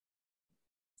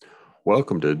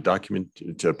Welcome to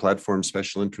Platform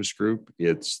Special Interest Group.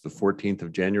 It's the 14th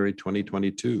of January,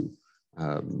 2022.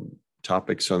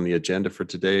 Topics on the agenda for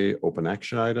today: open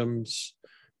action items,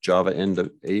 Java end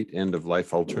of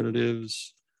life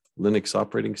alternatives, Linux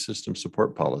operating system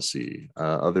support policy.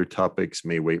 Other topics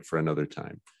may wait for another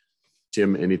time.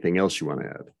 Tim, anything else you want to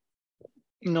add?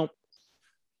 Nope.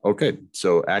 Okay,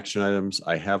 so action items.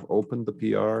 I have opened the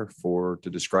PR to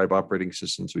describe operating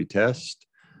systems we test.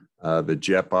 The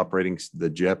JEP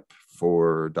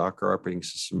for Docker operating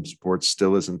system support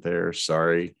still isn't there.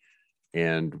 Sorry.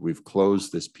 And we've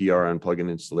closed this PR on plugin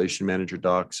installation manager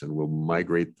docs, and we'll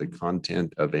migrate the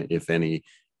content of it, if any,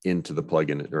 into the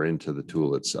plugin or into the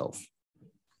tool itself.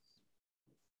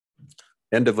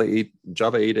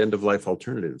 Java 8 end of life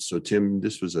alternatives. So Tim,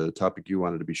 this was a topic you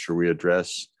wanted to be sure we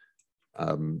address.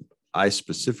 I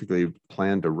specifically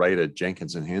plan to write a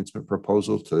Jenkins enhancement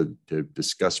proposal to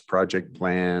discuss project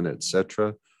plan,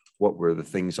 etc. What were the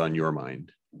things on your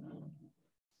mind?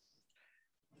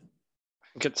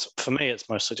 For me, it's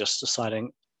mostly just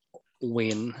deciding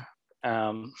when.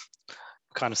 Kind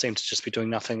of seem to just be doing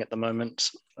nothing at the moment,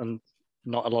 and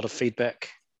not a lot of feedback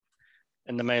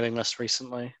in the mailing list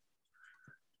recently.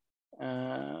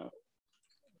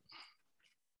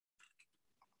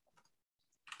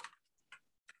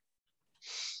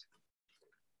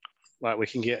 Like we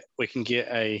can get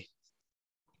a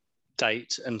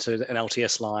date into an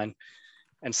LTS line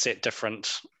and set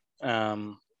different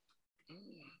dates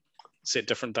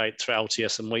for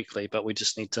LTS and weekly, but we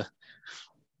just need to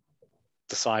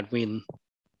decide when.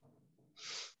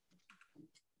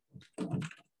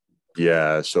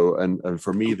 Yeah. So and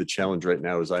for me, the challenge right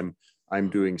now is I'm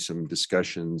doing some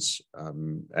discussions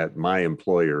at my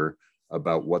employer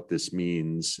about what this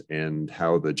means and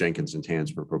how the Jenkins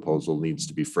enhancement proposal needs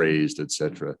to be phrased,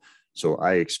 etc. So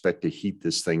I expect to heat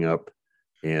this thing up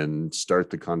and start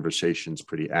the conversations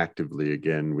pretty actively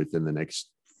again within the next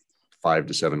 5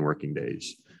 to 7 working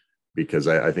days, because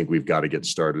I think we've got to get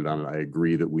started on it. I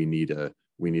agree that we need a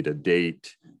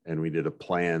date, and we need a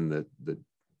plan that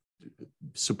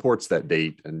supports that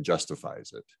date and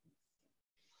justifies it.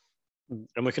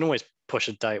 And we can always push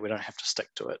a date. We don't have to stick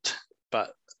to it,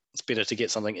 but it's better to get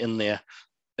something in there,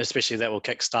 especially that will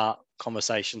kickstart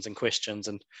conversations and questions.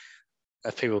 And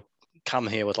if people come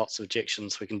here with lots of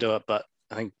objections, we can do it. But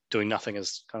I think doing nothing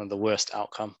is kind of the worst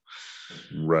outcome.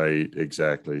 Right,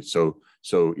 exactly. So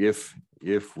if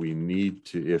we need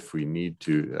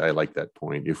to, I like that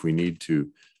point. If we need to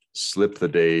slip the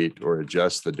date or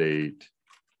adjust the date,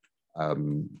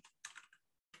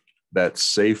 that's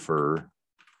safer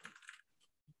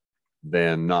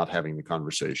than not having the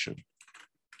conversation.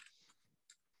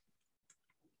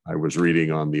 I was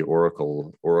reading on the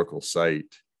Oracle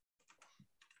site.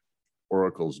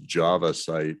 Oracle's Java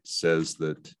site says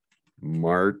that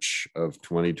March of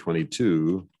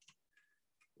 2022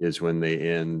 is when they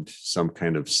end some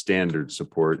kind of standard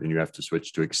support and you have to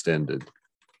switch to extended.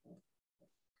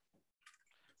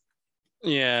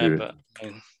 Yeah,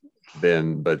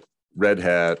 but Red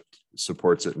Hat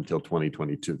supports it until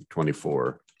 2022,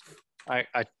 24.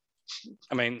 I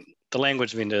mean, the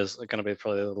language vendors are going to be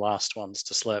probably the last ones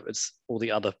to slip. It's all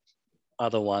the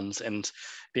other ones, and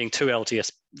being 2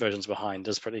 LTS versions behind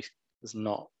is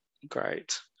not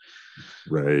great.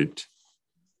 Right.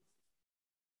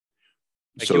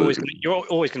 Like so you're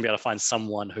always going to be able to find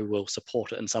someone who will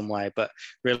support it in some way, but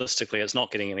realistically, it's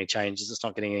not getting any changes. It's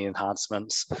not getting any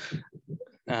enhancements.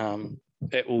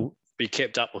 It will be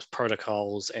kept up with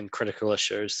protocols and critical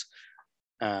issues,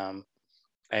 and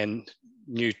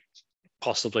new,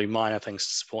 possibly minor things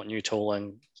to support new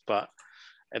tooling, but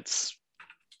its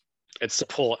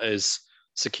support is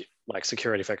like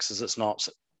security fixes. It's not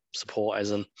support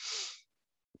as in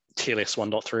TLS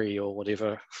 1.3 or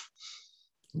whatever,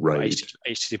 right?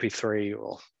 Or HTTP 3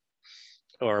 or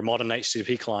a modern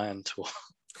HTTP client.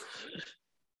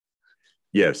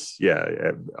 Yes,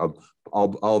 yeah,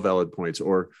 all valid points.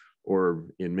 Or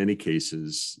in many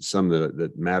cases, some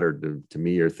that mattered to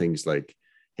me are things like,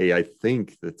 hey, I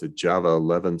think that the Java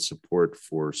 11 support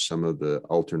for some of the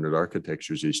alternate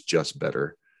architectures is just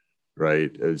better,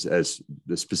 right? As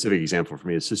the specific example for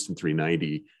me is System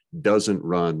 390 doesn't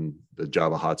run the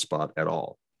Java hotspot at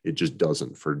all. It just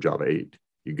doesn't for Java 8.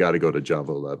 You got to go to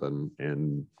Java 11.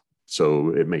 And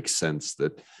so it makes sense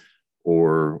that,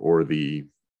 or the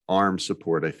ARM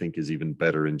support, I think, is even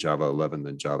better in Java 11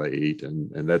 than Java 8.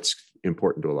 And that's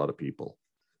important to a lot of people.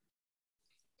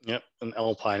 Yep, and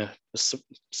Alpine is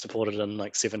supported in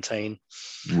like 17.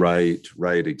 Right,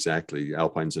 exactly.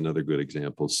 Alpine's another good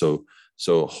example. So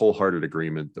wholehearted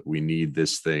agreement that we need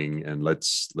this thing, and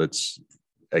let's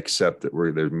accept that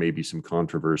there may be some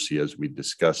controversy as we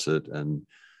discuss it and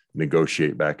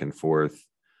negotiate back and forth.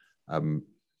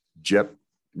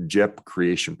 JEP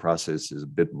creation process is a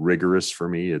bit rigorous for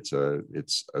me. It's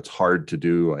hard to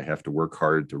do. I have to work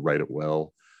hard to write it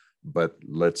well. But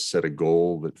let's set a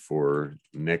goal that for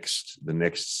the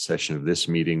next session of this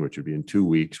meeting, which would be in 2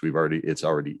 weeks, it's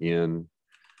already in.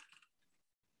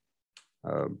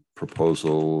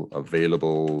 Proposal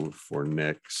available for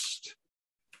next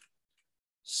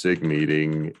SIG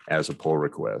meeting as a pull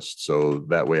request. So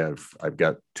that way I've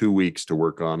got 2 weeks to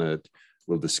work on it.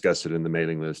 We'll discuss it in the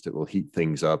mailing list. It will heat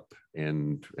things up,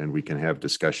 and we can have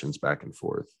discussions back and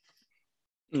forth.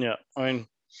 Yeah, I mean,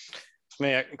 for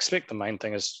me, I expect the main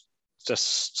thing is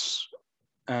just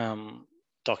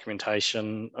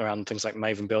documentation around things like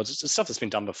Maven builds. It's stuff that's been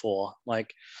done before.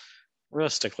 Like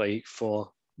realistically,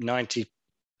 for 90,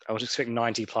 I would expect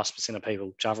 90+% of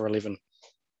people, Java 11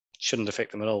 shouldn't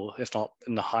affect them at all, if not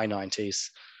in the high 90s.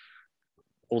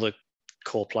 All the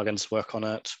core plugins work on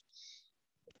it.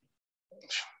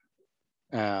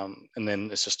 And then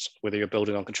it's just whether you're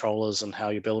building on controllers and how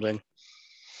you're building.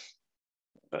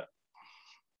 But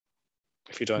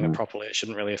if you're doing it properly, it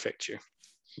shouldn't really affect you.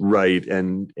 Right,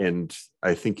 and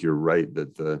I think you're right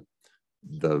that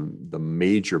the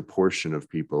major portion of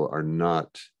people are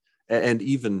not. And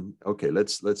even, okay,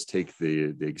 let's take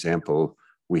the example.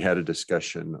 We had a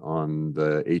discussion on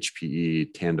the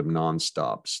HPE tandem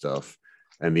nonstop stuff.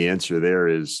 And the answer there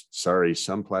is, sorry,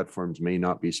 some platforms may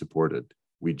not be supported.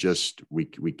 We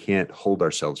can't hold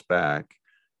ourselves back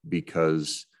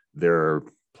because there are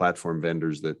platform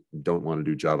vendors that don't want to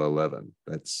do Java 11.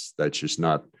 That's just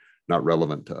not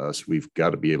relevant to us. We've got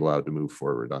to be allowed to move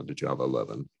forward onto Java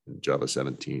 11 and Java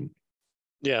 17.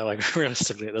 Yeah, like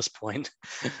realistically at this point,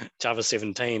 Java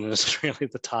 17 is really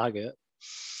the target.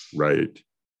 Right.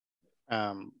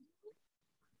 And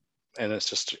it's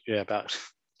just about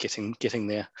getting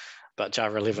there. But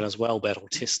Java 11 is well battle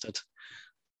tested.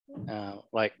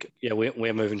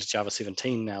 We're moving to Java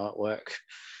 17 now at work.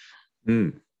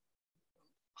 And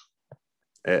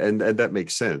that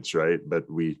makes sense, right? But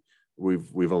we've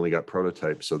only got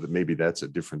prototypes, so that maybe that's a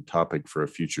different topic for a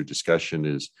future discussion,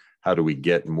 is how do we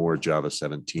get more Java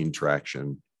 17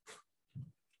 traction?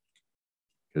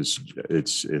 Because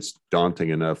it's daunting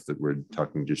enough that we're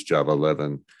talking just Java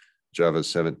 11, Java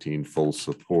 17 full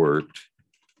support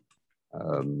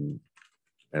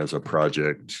as a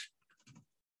project.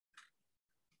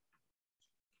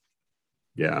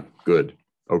 Yeah, good.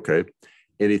 Okay.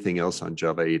 Anything else on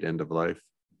Java 8 end of life?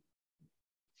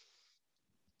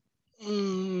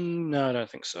 No, I don't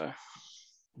think so.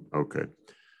 Okay.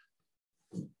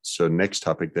 So next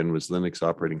topic then was Linux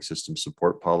operating system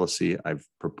support policy. I've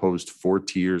proposed 4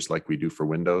 tiers like we do for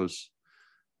Windows.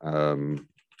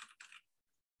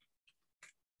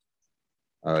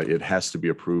 It has to be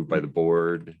approved by the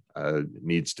board.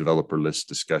 Needs developer list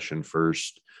discussion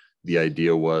first. The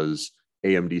idea was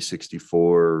AMD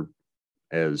 64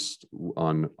 as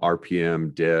on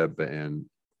RPM, Deb,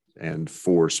 and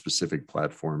 4 specific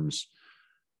platforms.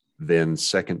 Then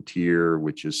second tier,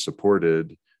 which is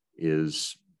supported,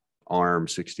 is ARM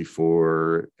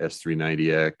 64,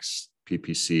 S390X,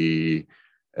 PPC,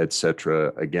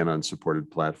 etc. Again on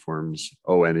supported platforms.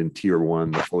 Oh, and in tier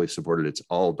 1, the fully supported, it's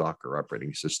all Docker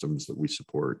operating systems that we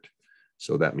support.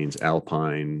 So that means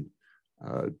Alpine,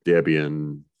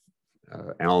 Debian,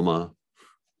 Alma,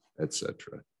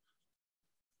 etc.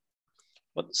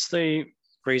 What's the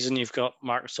reason you've got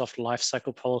Microsoft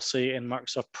Lifecycle Policy and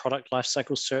Microsoft Product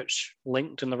Lifecycle Search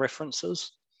linked in the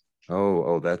references?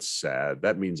 Oh, that's sad.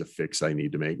 That means a fix I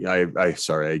need to make.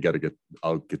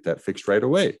 I'll get that fixed right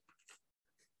away.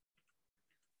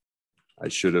 I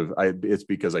should have. It's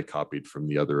because I copied from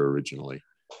the other originally.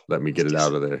 Let me get it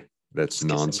out of there. That's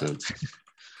nonsense.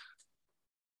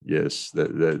 Yes,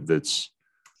 that's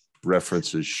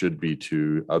references should be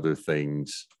to other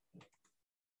things.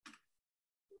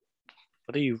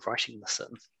 What are you writing this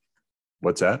in?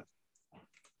 What's that?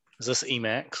 Is this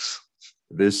Emacs?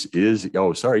 This is,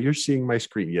 oh, sorry, you're seeing my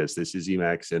screen. Yes, this is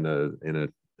Emacs in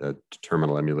a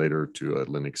terminal emulator to a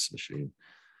Linux machine.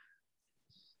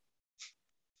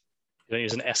 You don't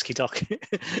use an ASCII doc?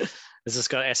 Has this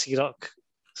got ASCII doc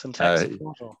syntax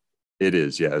support? Or? It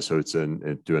is, yeah. So it's doing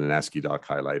an ASCII doc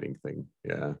highlighting thing.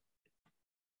 Yeah.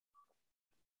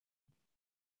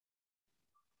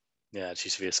 Yeah,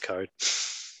 it's VS Code.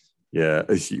 Yeah,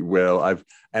 well, I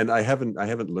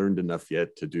haven't learned enough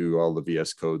yet to do all the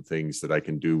VS Code things that I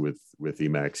can do with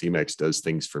Emacs. Emacs does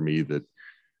things for me that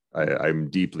I'm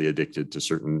deeply addicted to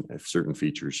certain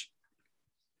features.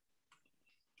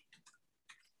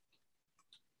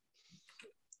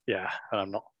 Yeah,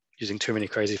 I'm not using too many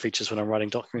crazy features when I'm writing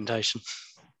documentation.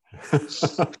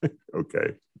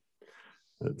 Okay.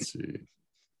 Let's see.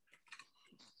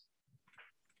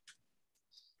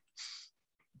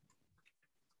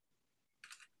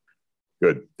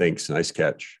 Good. Thanks. Nice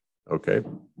catch. Okay.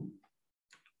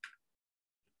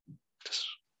 Just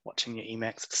watching your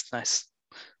Emacs, it's nice.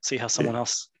 See how someone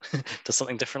else does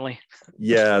something differently.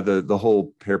 Yeah, the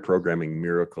whole pair programming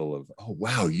miracle of, oh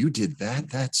wow, you did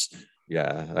that.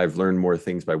 Yeah. I've learned more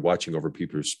things by watching over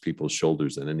people's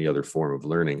shoulders than any other form of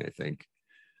learning, I think.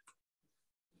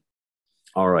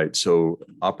 All right. So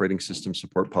operating system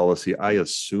support policy, I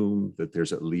assume that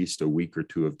there's at least a week or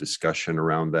two of discussion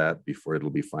around that before it'll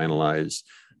be finalized.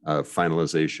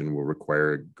 Finalization will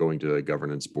require going to a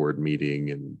governance board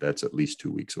meeting, and that's at least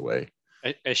 2 weeks away.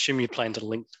 I assume you plan to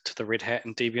link to the Red Hat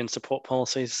and Debian support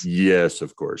policies? Yes,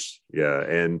 of course. Yeah.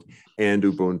 And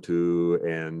Ubuntu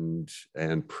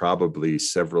and probably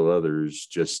several others,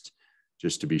 just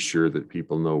to be sure that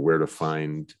people know where to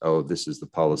find, oh, this is the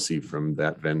policy from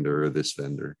that vendor or this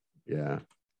vendor. Yeah.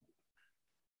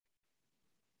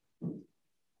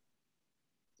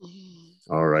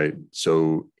 All right.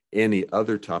 So any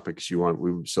other topics you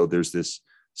want? So there's this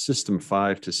System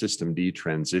 5 to System D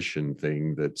transition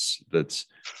thing that's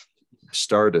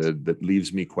started that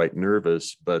leaves me quite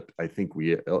nervous, but I think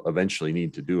we eventually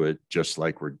need to do it, just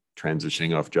like we're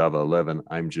transitioning off Java 11.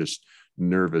 I'm just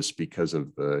nervous because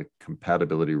of the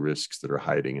compatibility risks that are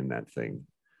hiding in that thing.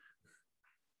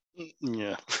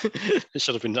 Yeah, it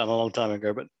should have been done a long time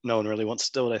ago, but no one really wants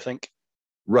to do it, I think.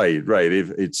 Right.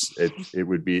 It's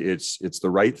the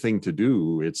right thing to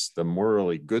do. It's the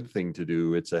morally good thing to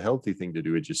do. It's a healthy thing to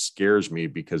do. It just scares me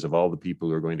because of all the people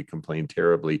who are going to complain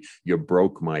terribly. You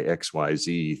broke my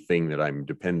XYZ thing that I'm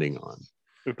depending on.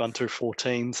 Ubuntu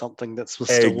 14, something that's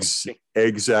still working.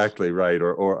 Exactly right.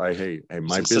 Or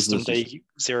my business is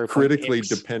critically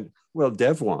depend. Well,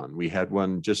 Devon, we had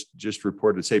one just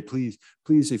reported, say, please,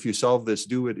 if you solve this,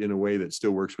 do it in a way that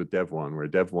still works with Devon, where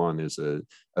Devon is a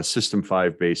System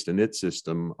 5 based init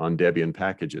system on Debian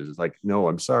packages. It's like, no,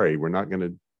 I'm sorry, we're not going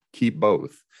to keep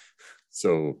both.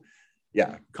 So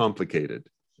yeah, complicated.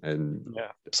 And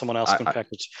yeah, someone else can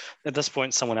package. At this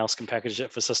point, someone else can package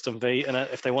it for System V, and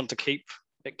if they want to keep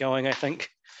it going, I think.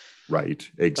 Right,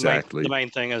 exactly. The main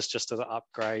thing is just the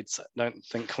upgrades. I don't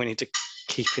think we need to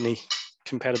keep any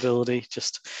compatibility.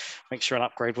 Just make sure an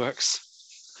upgrade works.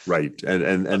 Right,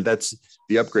 and that's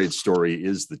the upgrade story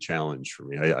is the challenge for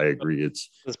me. I agree.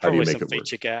 There's probably some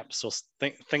feature gaps or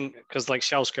thing because like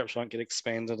shell scripts won't get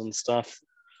expanded and stuff.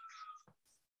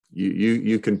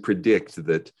 You can predict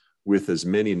that with as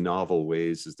many novel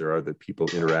ways as there are that people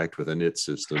interact with init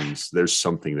systems, there's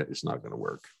something that is not going to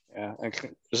work. Yeah, okay.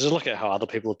 Just look at how other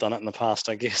people have done it in the past,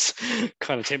 I guess.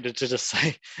 Kind of tempted to just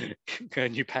say, go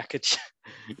new package.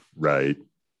 Right.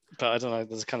 But I don't know,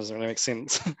 this kind of doesn't really make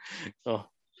sense. or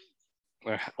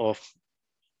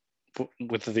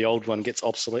whether the old one gets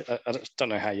obsolete. I don't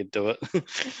know how you'd do it.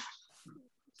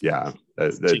 Yeah,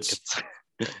 it's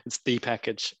the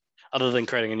package. Other than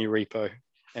creating a new repo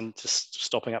and just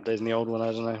stopping updating the old one,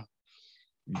 I don't know.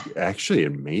 Actually,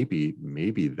 and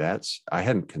maybe that's, I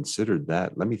hadn't considered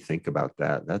that. Let me think about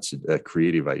that. That's a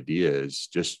creative idea, is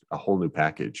just a whole new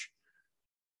package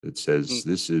that says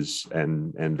this is,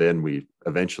 and then we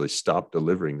eventually stop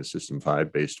delivering the System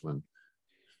 5 based one.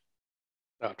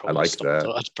 I like that.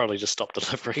 I'd probably just stop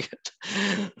delivering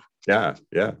it. Yeah,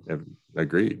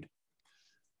 agreed.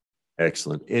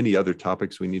 Excellent. Any other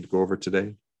topics we need to go over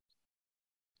today?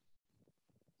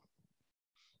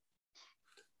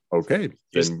 Okay.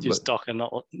 Use Docker,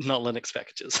 not Linux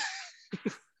packages.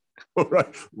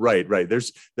 Right.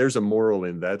 There's a moral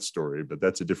in that story, but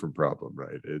that's a different problem,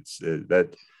 right? It's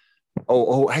that.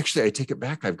 Oh, actually, I take it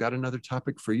back. I've got another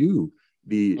topic for you.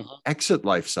 The exit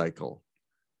life cycle.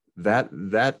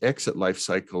 That exit life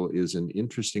cycle is an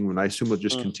interesting one. I assume we'll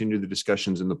just continue the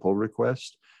discussions in the pull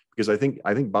request, because I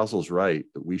think Basil's right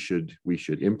that we should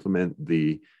implement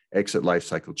the exit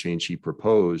lifecycle change he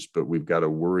proposed, but we've got to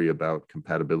worry about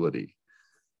compatibility.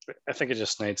 I think it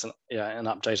just needs an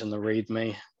update in the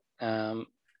README,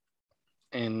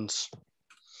 and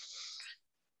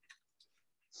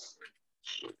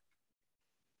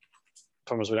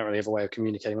problem is we don't really have a way of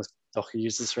communicating with Docker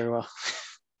users very well.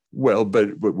 Well,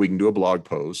 but we can do a blog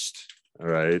post. All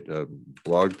right, a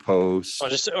blog post, or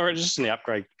just in the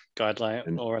upgrade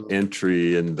guideline, or an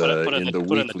entry in the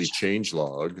weekly change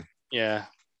log. Yeah.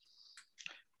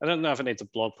 I don't know if it needs a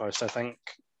blog post. I think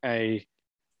a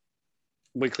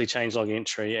weekly changelog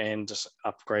entry and just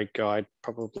upgrade guide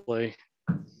probably.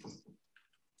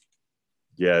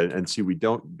 Yeah, and see,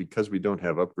 because we don't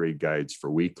have upgrade guides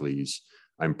for weeklies,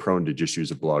 I'm prone to just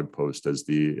use a blog post as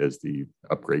the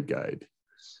upgrade guide.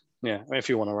 Yeah, if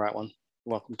you want to write one,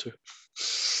 welcome to.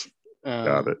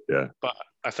 Got it. Yeah. But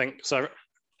I think so.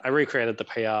 I recreated the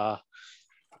PR,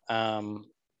 and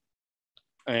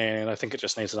I think it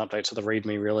just needs an update to the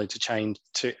README really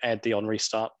to add the on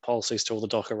restart policies to all the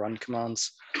Docker run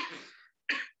commands.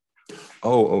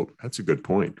 Oh, that's a good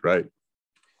point. Right.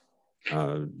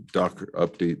 Docker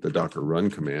update the Docker run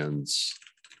commands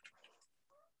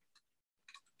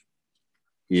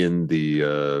in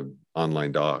the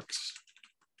online docs,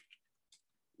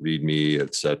 README,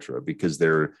 etc., because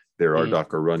there are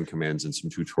Docker run commands and some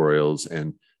tutorials,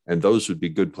 and those would be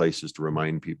good places to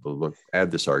remind people, look,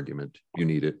 add this argument, you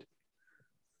need it.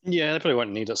 Yeah, they probably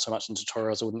won't need it so much in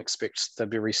tutorials. I wouldn't expect they'd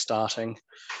be restarting,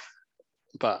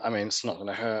 but I mean, it's not going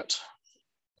to hurt.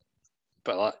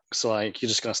 But you're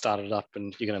just going to start it up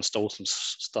and you're going to install some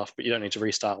stuff, but you don't need to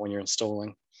restart when you're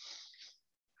installing.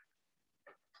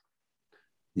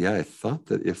 Yeah, I thought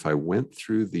that if I went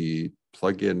through the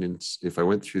plugin, if I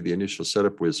went through the initial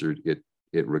setup wizard, it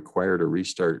required a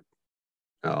restart.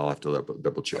 I'll have to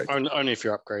double check. Only if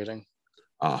you're upgrading.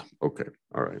 Okay.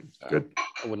 All right. Good.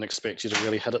 I wouldn't expect you to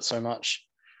really hit it so much.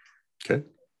 Okay.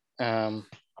 The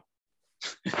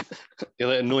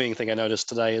other annoying thing I noticed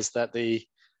today is that the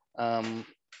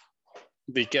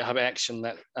GitHub action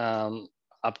that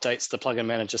updates the plugin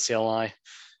manager CLI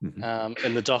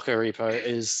in the Docker repo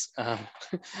is a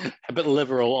bit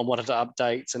liberal on what it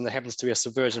updates, and there happens to be a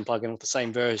Subversion plugin with the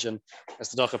same version as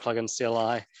the Docker plugin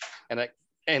CLI,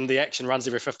 and the action runs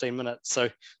every 15 minutes. So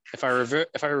if I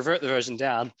revert the version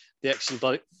down, the action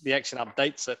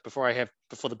updates it before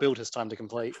the build has time to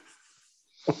complete.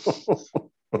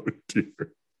 Oh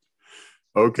dear.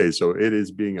 Okay, so it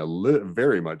is being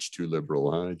very much too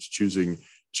liberal, huh? It's choosing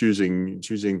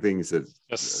things that.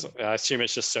 I assume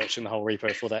it's just searching the whole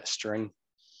repo for that string.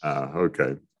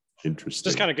 Okay, interesting.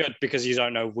 It's kind of good because you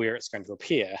don't know where it's going to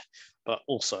appear, but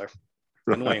also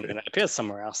annoying when it appears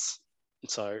somewhere else.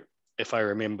 So if I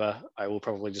remember, I will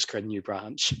probably just create a new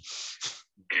branch.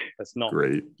 That's not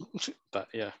great. But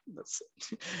yeah,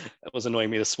 that was annoying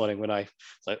me this morning when I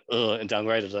and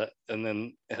downgraded it, and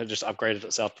then it just upgraded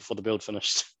itself before the build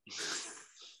finished.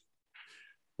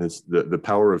 That's the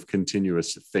power of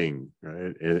continuous thing,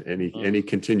 right? Any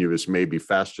continuous may be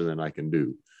faster than I can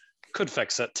do. Could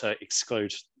fix it to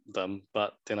exclude them,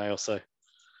 but then I also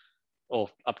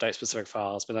update specific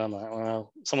files. But then I'm like,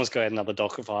 well, someone's going to add another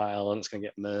Docker file and it's going to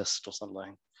get missed or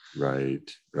something. Right.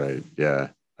 Yeah,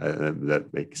 that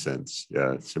makes sense.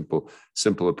 Yeah,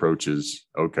 simple approaches.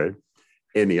 Okay.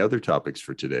 Any other topics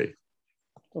for today?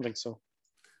 I don't think so.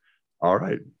 All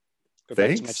right.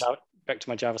 Thanks. Back to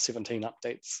my Java 17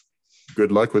 updates.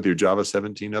 Good luck with your Java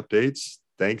 17 updates.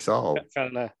 Thanks all.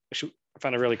 I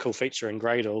found a really cool feature in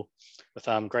Gradle with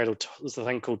Gradle. There's a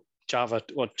thing called Java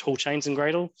or tool chains in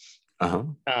Gradle.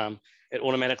 It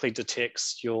automatically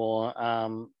detects your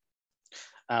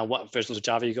what versions of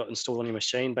Java you got installed on your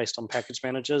machine based on package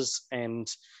managers and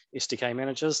SDK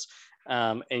managers,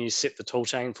 and you set the tool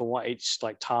chain for what each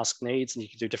task needs, and you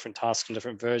can do different tasks in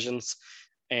different versions,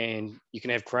 and you can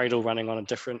have Gradle running on a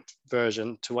different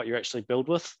version to what you actually build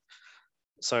with.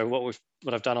 So what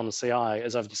I've done on the CI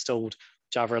is I've installed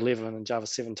Java 11 and Java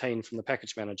 17 from the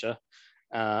package manager,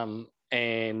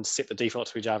 and set the default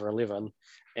to be Java 11,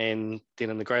 and then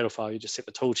in the Gradle file you just set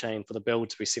the tool chain for the build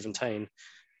to be 17,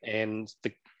 and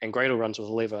Gradle runs with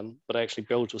 11, but it actually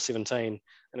builds with 17,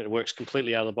 and it works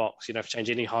completely out of the box. You don't have to change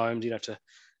any homes. You don't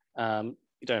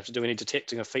have to do any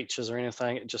detecting of features or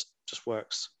anything. It just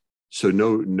works. So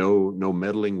no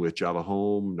meddling with Java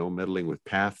Home, no meddling with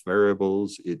path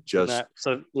variables. It just. No.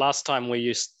 So last time when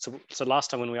we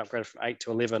upgraded from 8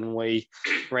 to 11, we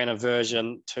ran a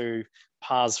version to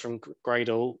parse from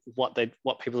Gradle what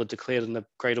people had declared in the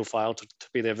Gradle file to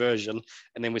be their version,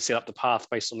 and then we set up the path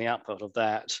based on the output of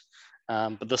that.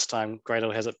 But this time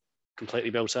Gradle has it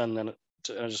completely built in, and it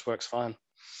just works fine.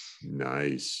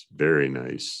 Nice, very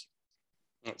nice.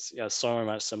 It's so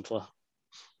much simpler.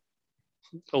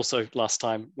 Also, last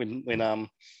time when we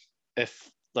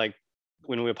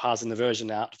were parsing the version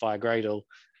out via Gradle,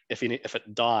 if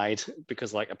it died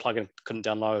because a plugin couldn't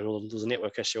download or there was a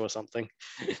network issue or something,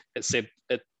 it said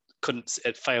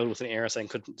it failed with an error saying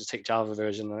couldn't detect Java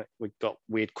version. We got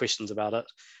weird questions about it,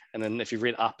 and then if you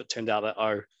read up, it turned out that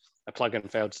a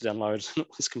plugin failed to download. It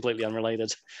was completely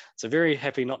unrelated. So very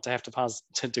happy not to have to parse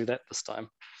to do that this time.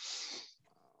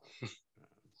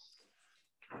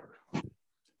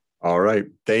 All right.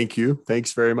 Thank you.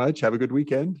 Thanks very much. Have a good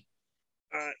weekend.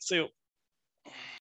 All right. See you.